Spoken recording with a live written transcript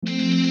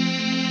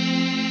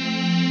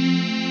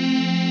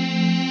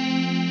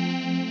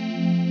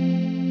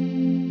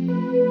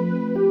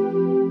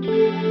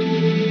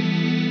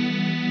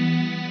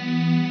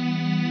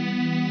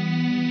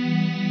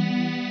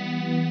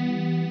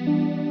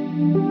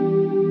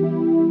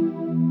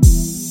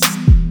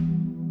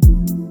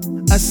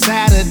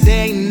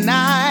Saturday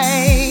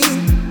night.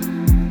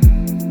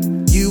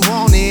 You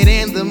want it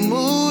and the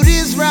mood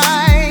is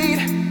right.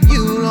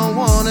 You don't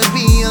wanna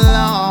be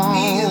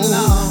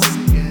alone,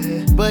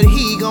 but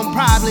he gon'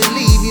 probably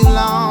leave you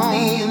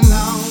alone.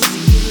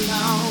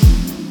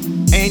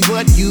 Ain't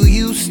what you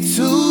used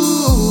to.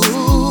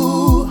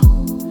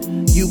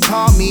 You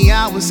called me,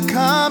 I was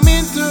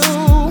coming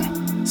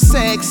through.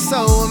 Sex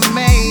so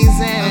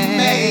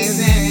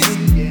amazing.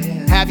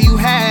 Have you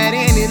had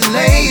any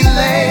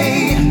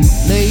lately?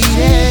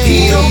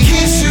 He don't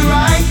kiss you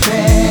right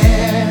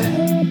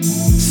there.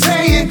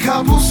 Say a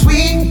couple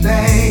sweet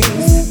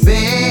things,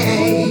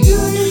 babe. Do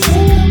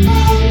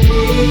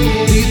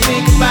you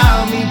think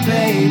about me,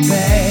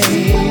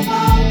 baby?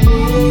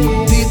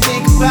 Do you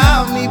think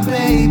about me,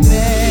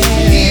 baby?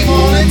 He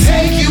wanna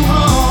take you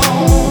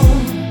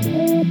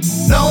home.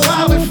 No,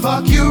 I would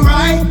fuck you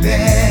right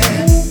there.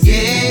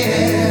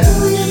 Yeah.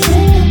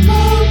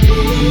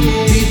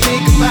 Do you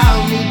think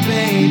about me,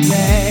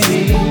 baby?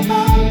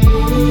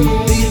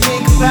 Do you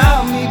think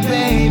about me,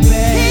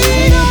 baby?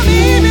 He don't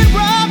even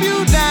rub you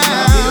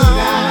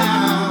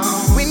down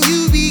when you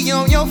be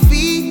on your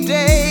feet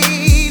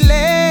daily.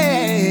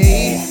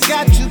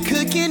 Got you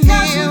cooking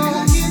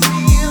meals.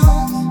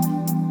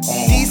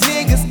 These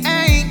niggas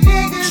ain't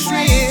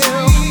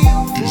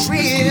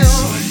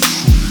real.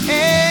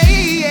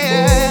 Hey,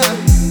 yeah.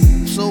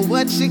 So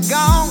what you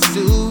gon'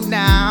 do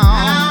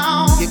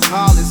now? Your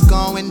call is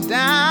going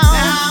down.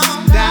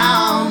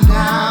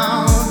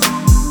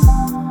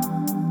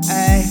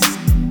 Hey,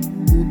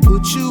 who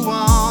put you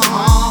on?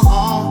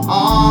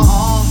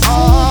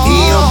 He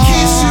don't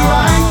kiss you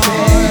right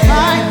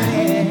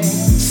there.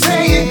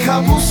 Say a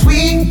couple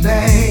sweet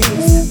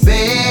things,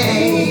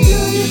 babe.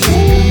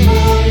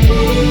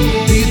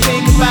 Do you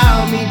think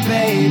about me,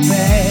 baby?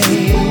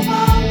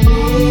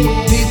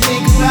 Do you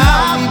think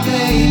about me,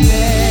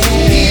 baby?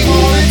 He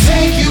wanna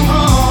take you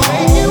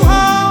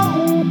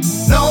home.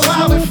 No, I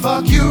would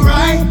fuck you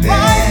right there.